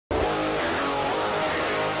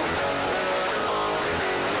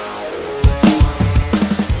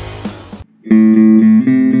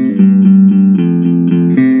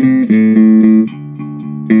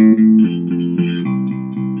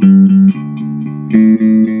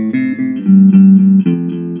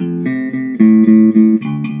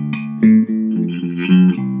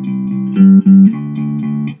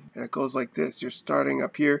like this. You're starting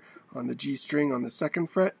up here on the G string on the 2nd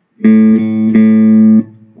fret.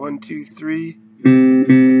 1, 2, 3,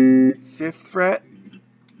 5th fret,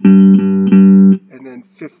 and then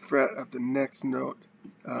 5th fret of the next note,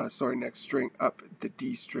 next string up the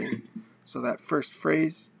D string. So that first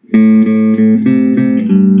phrase. Then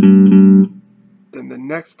the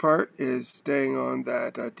next part is staying on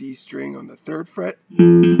that D string on the 3rd fret.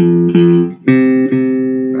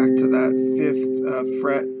 Back to that 5th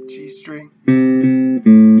fret G string.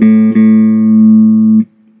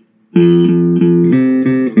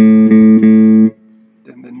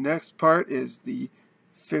 Then the next part is the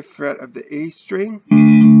 5th fret of the A string,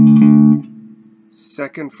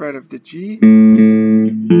 2nd fret of the G,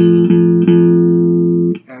 and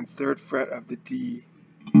 3rd fret of the D.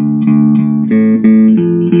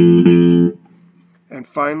 And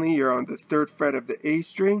finally, you're on the 3rd fret of the A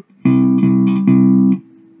string,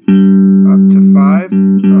 up to 5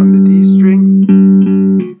 on the D string,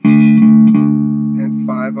 and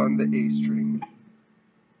 5 on the A string.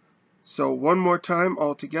 So one more time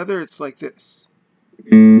all together, it's like this.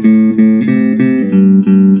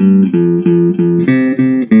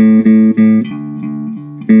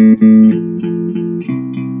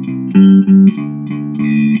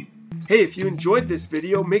 Hey, if you enjoyed this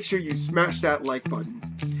video, make sure you smash that like button.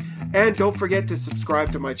 And don't forget to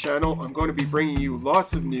subscribe to my channel. I'm going to be bringing you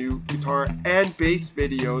lots of new guitar and bass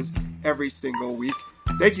videos every single week.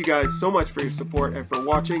 Thank you guys so much for your support and for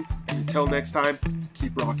watching. And until next time,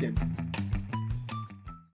 keep rocking.